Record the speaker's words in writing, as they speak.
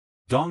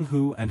Dong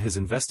Hu and his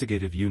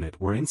investigative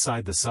unit were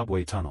inside the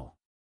subway tunnel.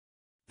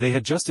 They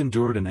had just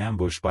endured an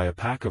ambush by a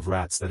pack of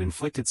rats that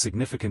inflicted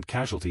significant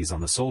casualties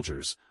on the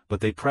soldiers,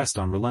 but they pressed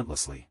on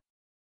relentlessly.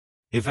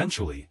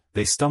 Eventually,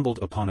 they stumbled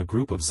upon a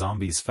group of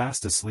zombies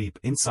fast asleep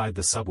inside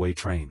the subway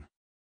train.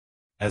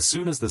 As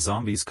soon as the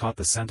zombies caught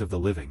the scent of the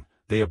living,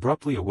 they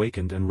abruptly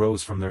awakened and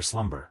rose from their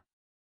slumber.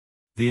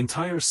 The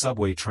entire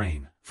subway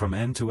train, from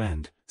end to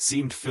end,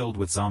 seemed filled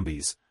with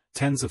zombies,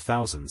 tens of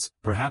thousands,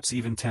 perhaps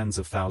even tens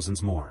of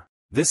thousands more.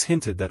 This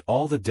hinted that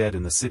all the dead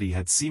in the city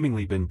had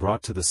seemingly been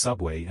brought to the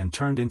subway and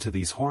turned into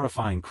these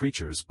horrifying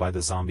creatures by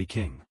the zombie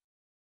king.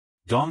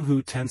 Dong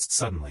Hu tensed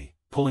suddenly,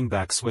 pulling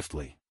back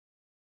swiftly.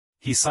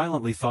 He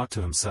silently thought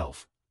to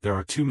himself, there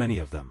are too many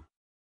of them.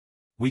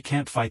 We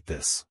can't fight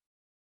this.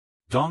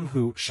 Dong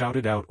Hu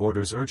shouted out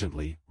orders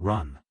urgently,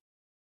 run.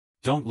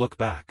 Don't look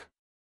back.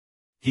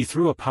 He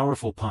threw a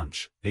powerful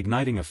punch,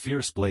 igniting a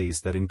fierce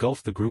blaze that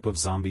engulfed the group of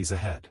zombies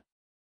ahead.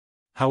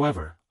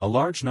 However, a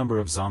large number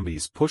of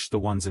zombies pushed the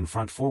ones in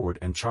front forward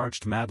and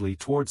charged madly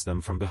towards them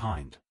from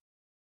behind.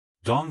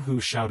 Dong Hu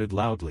shouted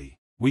loudly,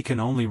 we can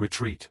only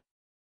retreat.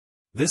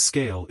 This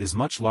scale is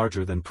much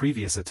larger than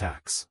previous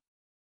attacks.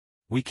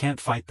 We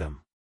can't fight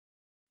them.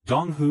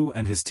 Dong Hu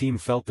and his team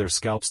felt their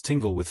scalps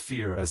tingle with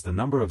fear as the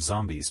number of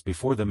zombies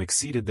before them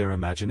exceeded their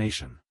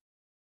imagination.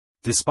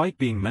 Despite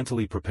being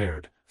mentally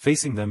prepared,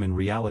 facing them in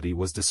reality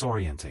was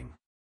disorienting.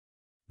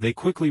 They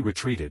quickly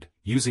retreated,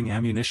 using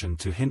ammunition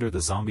to hinder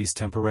the zombies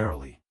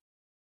temporarily.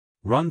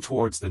 Run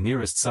towards the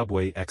nearest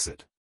subway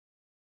exit.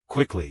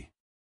 Quickly.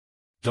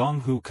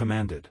 Dong Hu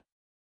commanded.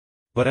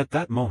 But at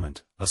that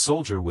moment, a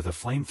soldier with a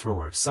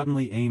flamethrower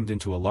suddenly aimed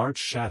into a large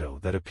shadow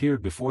that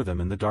appeared before them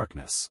in the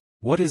darkness.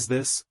 What is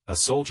this? A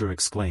soldier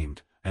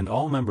exclaimed, and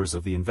all members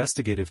of the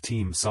investigative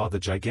team saw the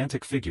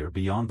gigantic figure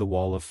beyond the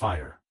wall of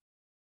fire.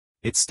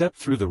 It stepped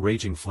through the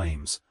raging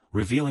flames,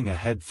 revealing a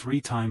head 3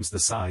 times the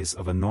size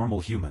of a normal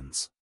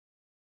human's.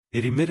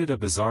 It emitted a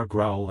bizarre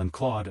growl and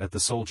clawed at the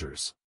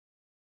soldiers.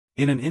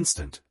 In an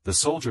instant, the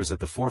soldiers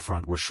at the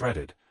forefront were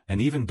shredded, and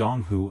even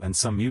Dong Hu and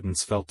some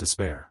mutants felt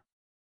despair.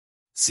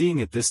 Seeing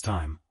it this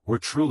time, we're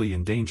truly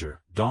in danger,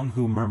 Dong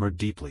Hu murmured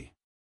deeply.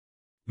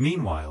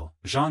 Meanwhile,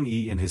 Zhang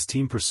Yi and his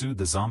team pursued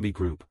the zombie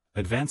group,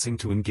 advancing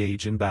to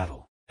engage in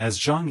battle. As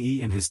Zhang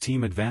Yi and his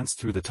team advanced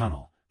through the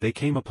tunnel, they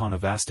came upon a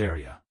vast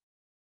area.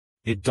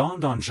 It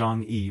dawned on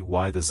Zhang Yi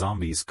why the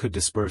zombies could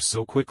disperse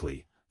so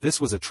quickly. This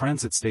was a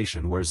transit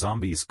station where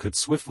zombies could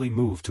swiftly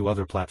move to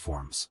other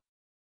platforms.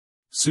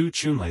 Su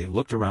Chunlei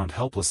looked around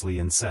helplessly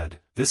and said,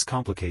 this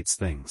complicates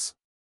things.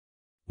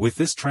 With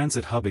this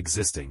transit hub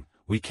existing,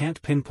 we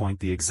can't pinpoint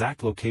the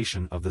exact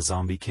location of the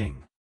zombie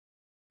king.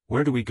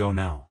 Where do we go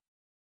now?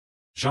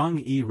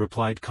 Zhang Yi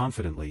replied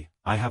confidently,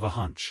 I have a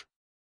hunch.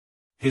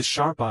 His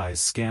sharp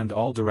eyes scanned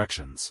all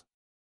directions.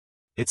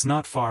 It's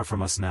not far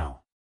from us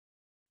now.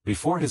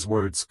 Before his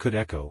words could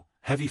echo,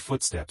 heavy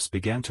footsteps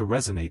began to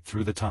resonate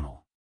through the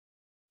tunnel.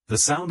 The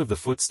sound of the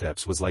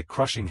footsteps was like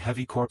crushing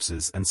heavy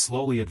corpses and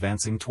slowly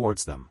advancing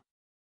towards them.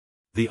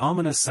 The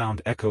ominous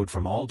sound echoed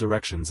from all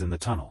directions in the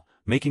tunnel,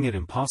 making it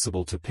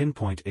impossible to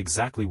pinpoint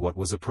exactly what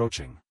was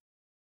approaching.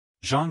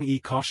 Zhang Yi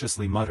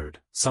cautiously muttered,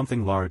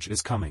 something large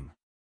is coming.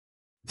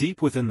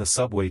 Deep within the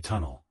subway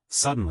tunnel,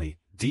 suddenly,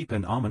 deep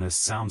and ominous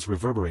sounds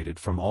reverberated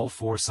from all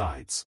 4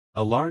 sides.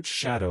 A large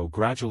shadow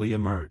gradually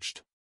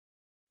emerged.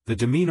 The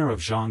demeanor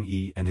of Zhang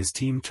Yi and his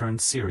team turned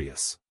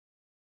serious.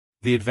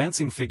 The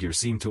advancing figure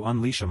seemed to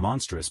unleash a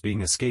monstrous being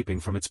escaping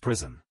from its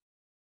prison.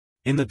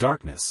 In the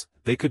darkness,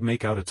 they could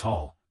make out a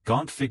tall,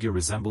 gaunt figure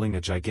resembling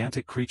a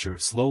gigantic creature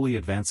slowly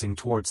advancing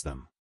towards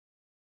them.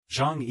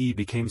 Zhang Yi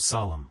became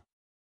solemn.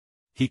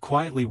 He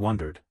quietly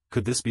wondered,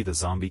 could this be the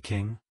zombie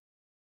king?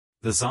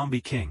 The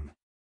zombie king.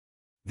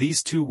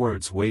 These 2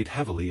 words weighed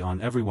heavily on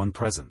everyone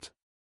present.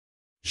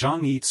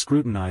 Zhang Yi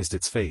scrutinized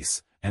its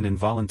face, and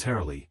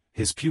involuntarily,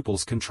 his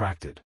pupils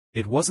contracted.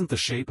 It wasn't the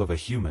shape of a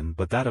human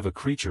but that of a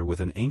creature with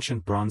an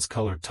ancient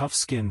bronze-colored tough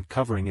skin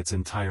covering its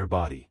entire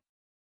body.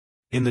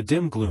 In the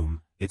dim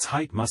gloom, its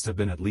height must have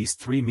been at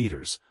least 3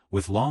 meters,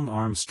 with long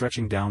arms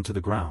stretching down to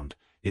the ground,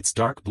 its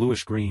dark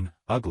bluish-green,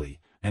 ugly,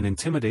 and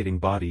intimidating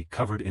body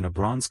covered in a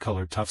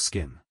bronze-colored tough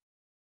skin.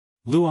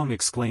 Luong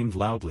exclaimed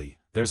loudly,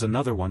 there's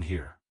another one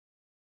here.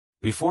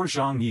 Before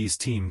Zhang Yi's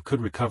team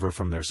could recover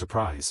from their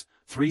surprise,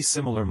 3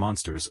 similar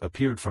monsters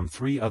appeared from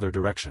 3 other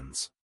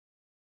directions.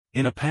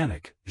 In a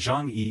panic,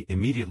 Zhang Yi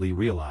immediately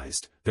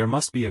realized, there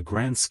must be a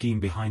grand scheme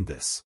behind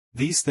this.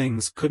 These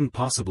things couldn't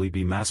possibly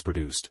be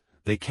mass-produced,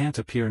 they can't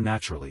appear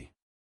naturally.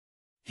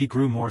 He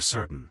grew more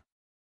certain.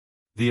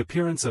 The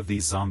appearance of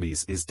these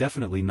zombies is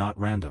definitely not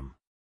random.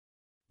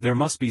 There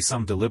must be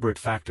some deliberate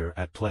factor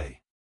at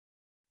play.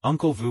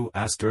 Uncle Vu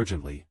asked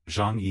urgently,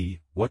 Zhang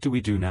Yi, what do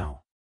we do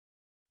now?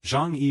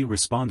 Zhang Yi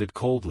responded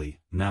coldly,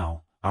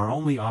 now, our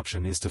only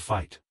option is to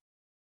fight.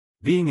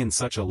 Being in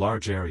such a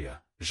large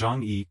area,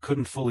 Zhang Yi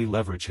couldn't fully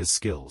leverage his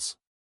skills.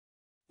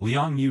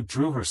 Liang Yu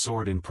drew her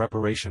sword in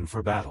preparation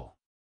for battle.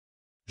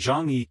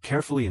 Zhang Yi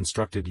carefully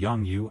instructed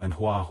Yang Yu and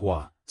Hua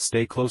Hua,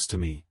 stay close to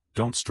me,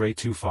 don't stray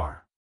too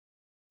far.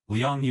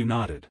 Liang Yu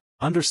nodded.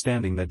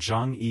 understanding that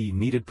Zhang Yi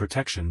needed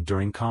protection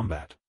during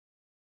combat.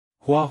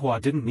 Hua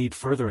didn't need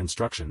further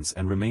instructions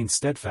and remained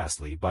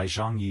steadfastly by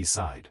Zhang Yi's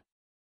side.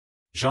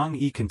 Zhang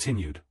Yi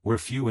continued, "We're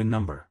few in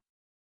number.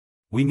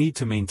 We need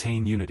to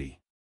maintain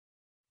unity."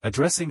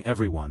 Addressing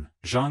everyone,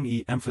 Zhang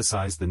Yi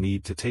emphasized the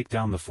need to take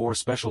down the 4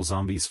 special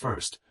zombies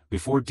first,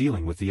 before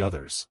dealing with the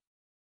others.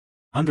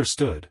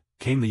 "Understood,"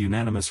 came the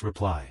unanimous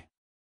reply.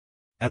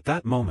 At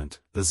that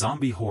moment, the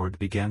zombie horde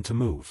began to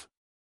move.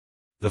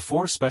 The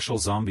 4 special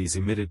zombies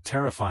emitted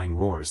terrifying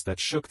roars that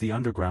shook the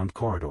underground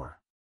corridor.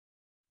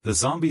 The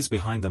zombies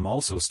behind them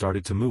also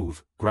started to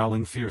move,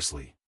 growling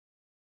fiercely.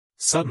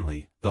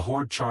 Suddenly, the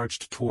horde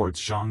charged towards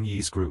Zhang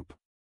Yi's group.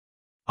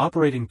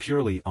 Operating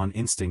purely on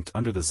instinct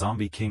under the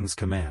Zombie King's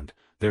command,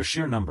 their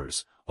sheer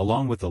numbers,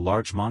 along with the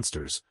large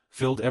monsters,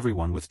 filled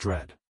everyone with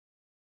dread.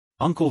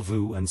 Uncle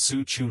Vu and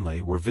Su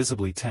Chunlei were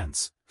visibly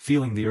tense,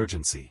 feeling the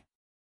urgency.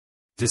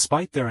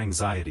 Despite their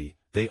anxiety,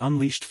 they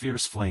unleashed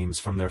fierce flames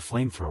from their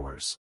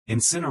flamethrowers,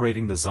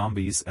 incinerating the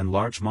zombies and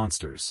large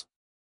monsters.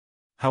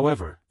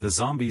 However, the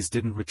zombies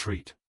didn't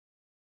retreat.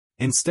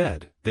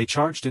 Instead, they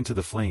charged into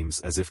the flames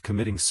as if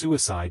committing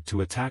suicide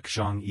to attack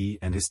Zhang Yi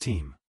and his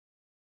team.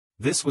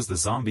 This was the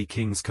Zombie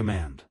King's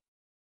command.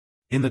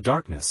 In the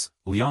darkness,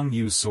 Liang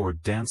Yu's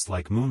sword danced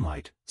like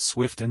moonlight,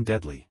 swift and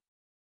deadly.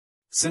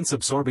 Since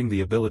absorbing the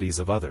abilities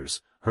of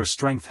others, her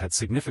strength had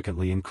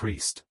significantly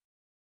increased.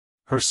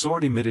 Her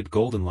sword emitted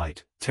golden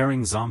light,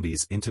 tearing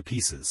zombies into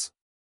pieces.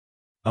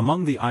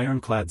 Among the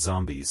ironclad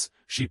zombies,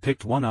 she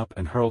picked one up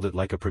and hurled it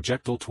like a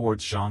projectile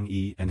towards Zhang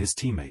Yi and his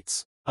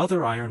teammates.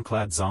 Other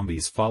ironclad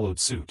zombies followed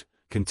suit,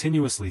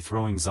 continuously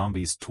throwing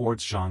zombies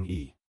towards Zhang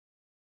Yi.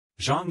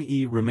 Zhang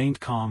Yi remained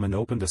calm and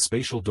opened a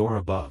spatial door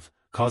above,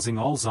 causing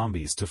all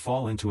zombies to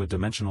fall into a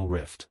dimensional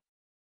rift.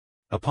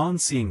 Upon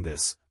seeing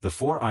this, the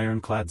 4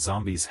 ironclad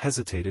zombies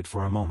hesitated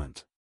for a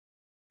moment.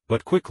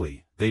 But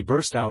quickly, they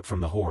burst out from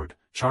the horde,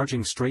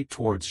 charging straight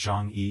towards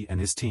Zhang Yi and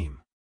his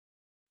team.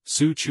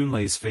 Su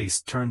Chunlei's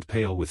face turned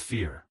pale with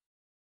fear.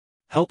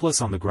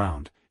 Helpless on the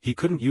ground, he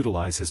couldn't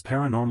utilize his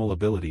paranormal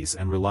abilities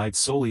and relied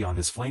solely on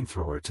his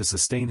flamethrower to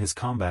sustain his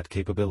combat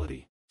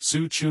capability.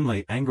 Su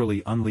Chunlei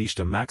angrily unleashed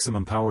a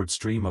maximum-powered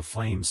stream of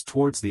flames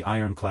towards the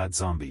ironclad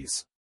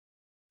zombies.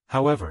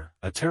 However,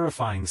 a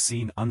terrifying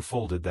scene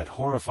unfolded that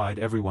horrified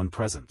everyone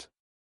present.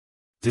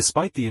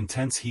 Despite the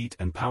intense heat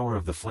and power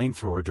of the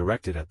flamethrower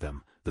directed at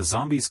them, the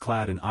zombies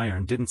clad in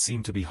iron didn't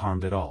seem to be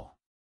harmed at all.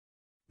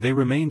 They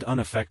remained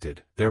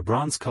unaffected, their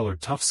bronze-colored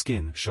tough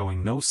skin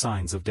showing no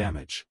signs of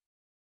damage.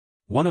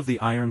 One of the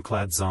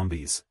ironclad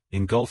zombies,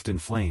 engulfed in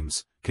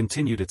flames,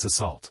 continued its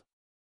assault.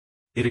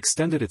 It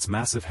extended its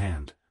massive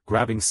hand,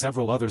 grabbing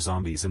several other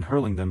zombies and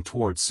hurling them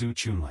towards Su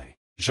Chunlei.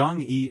 Zhang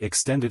Yi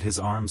extended his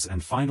arms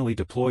and finally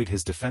deployed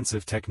his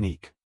defensive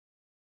technique.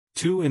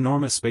 2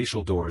 enormous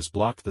spatial doors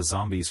blocked the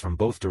zombies from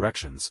both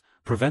directions,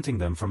 preventing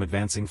them from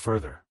advancing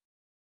further.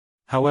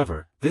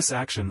 However, this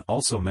action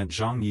also meant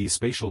Zhang Yi's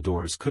spatial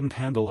doors couldn't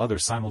handle other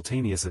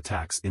simultaneous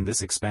attacks in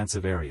this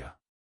expansive area.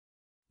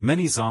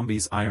 Many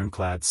zombies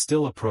ironclad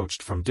still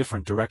approached from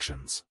different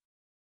directions.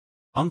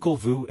 Uncle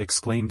Vu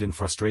exclaimed in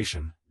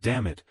frustration,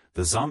 "Damn it,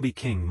 the Zombie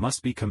King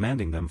must be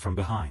commanding them from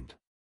behind.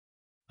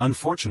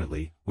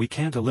 Unfortunately, we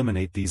can't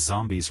eliminate these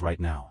zombies right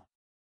now.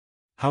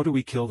 How do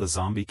we kill the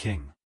Zombie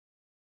King?"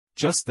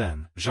 Just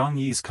then, Zhang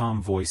Yi's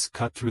calm voice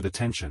cut through the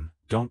tension,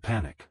 "Don't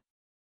panic.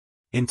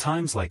 In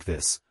times like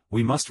this,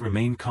 we must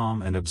remain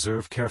calm and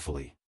observe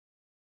carefully.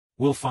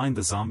 We'll find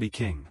the Zombie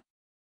King.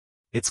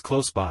 It's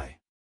close by.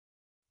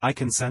 I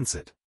can sense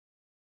it."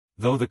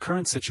 Though the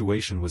current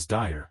situation was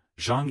dire,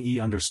 Zhang Yi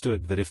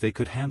understood that if they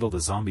could handle the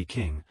Zombie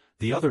King,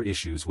 the other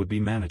issues would be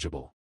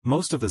manageable.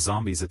 Most of the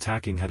zombies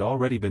attacking had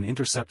already been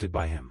intercepted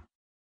by him.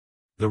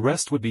 The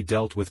rest would be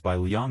dealt with by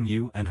Liang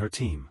Yu and her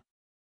team.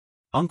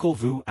 Uncle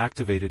Vu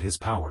activated his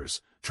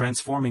powers,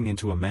 transforming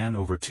into a man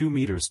over 2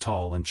 meters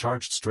tall and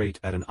charged straight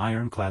at an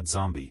ironclad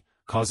zombie,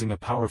 causing a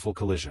powerful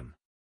collision.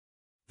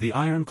 The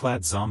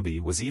ironclad zombie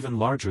was even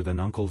larger than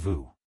Uncle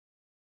Vu.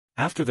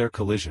 After their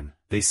collision,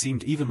 they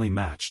seemed evenly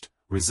matched,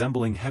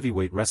 resembling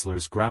heavyweight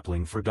wrestlers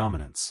grappling for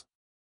dominance.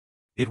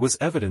 It was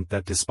evident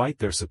that despite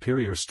their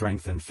superior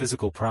strength and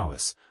physical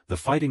prowess, the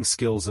fighting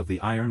skills of the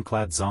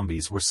ironclad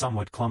zombies were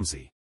somewhat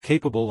clumsy,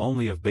 capable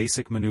only of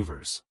basic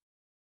maneuvers.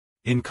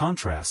 In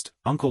contrast,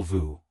 Uncle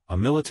Vu, a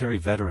military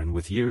veteran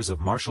with years of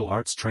martial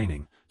arts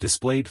training,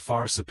 displayed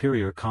far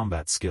superior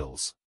combat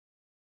skills.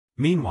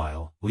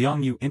 Meanwhile,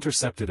 Liang Yu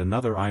intercepted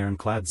another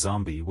ironclad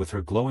zombie with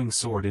her glowing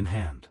sword in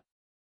hand.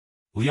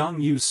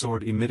 Liang Yu's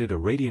sword emitted a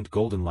radiant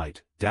golden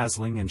light,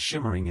 dazzling and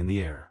shimmering in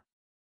the air.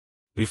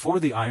 Before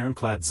the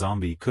ironclad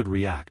zombie could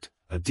react,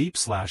 a deep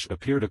slash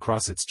appeared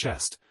across its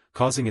chest,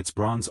 causing its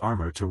bronze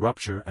armor to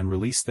rupture and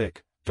release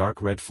thick,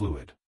 dark red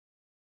fluid.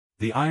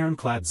 The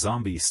ironclad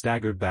zombie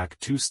staggered back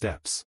 2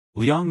 steps.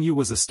 Liang Yu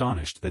was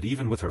astonished that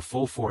even with her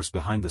full force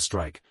behind the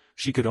strike,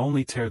 she could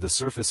only tear the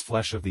surface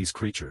flesh of these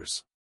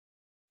creatures.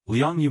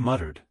 Liang Yu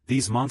muttered,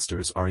 "These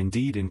monsters are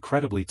indeed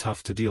incredibly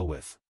tough to deal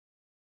with."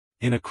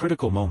 In a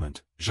critical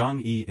moment,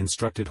 Zhang Yi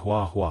instructed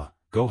Hua,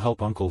 "Go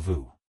help Uncle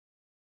Vu.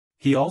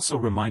 He also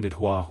reminded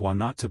Hua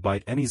not to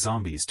bite any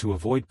zombies to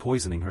avoid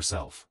poisoning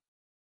herself.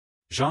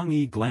 Zhang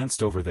Yi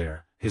glanced over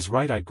there, his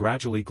right eye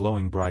gradually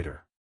glowing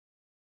brighter.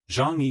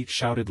 Zhang Yi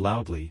shouted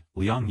loudly,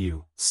 "Liang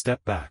Yu,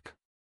 step back."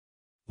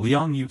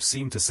 Liang Yu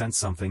seemed to sense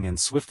something and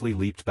swiftly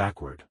leaped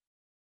backward.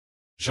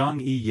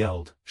 Zhang Yi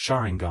yelled,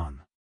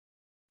 "Sharingan."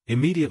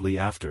 Immediately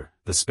after,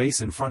 the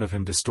space in front of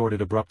him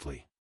distorted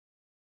abruptly.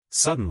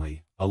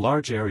 Suddenly, a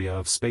large area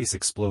of space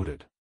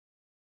exploded.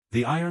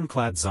 The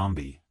ironclad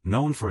zombie,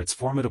 known for its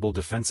formidable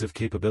defensive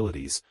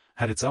capabilities,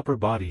 had its upper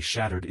body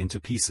shattered into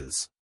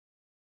pieces.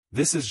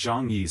 This is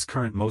Zhang Yi's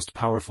current most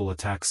powerful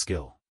attack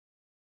skill.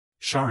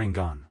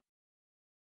 Sharingan.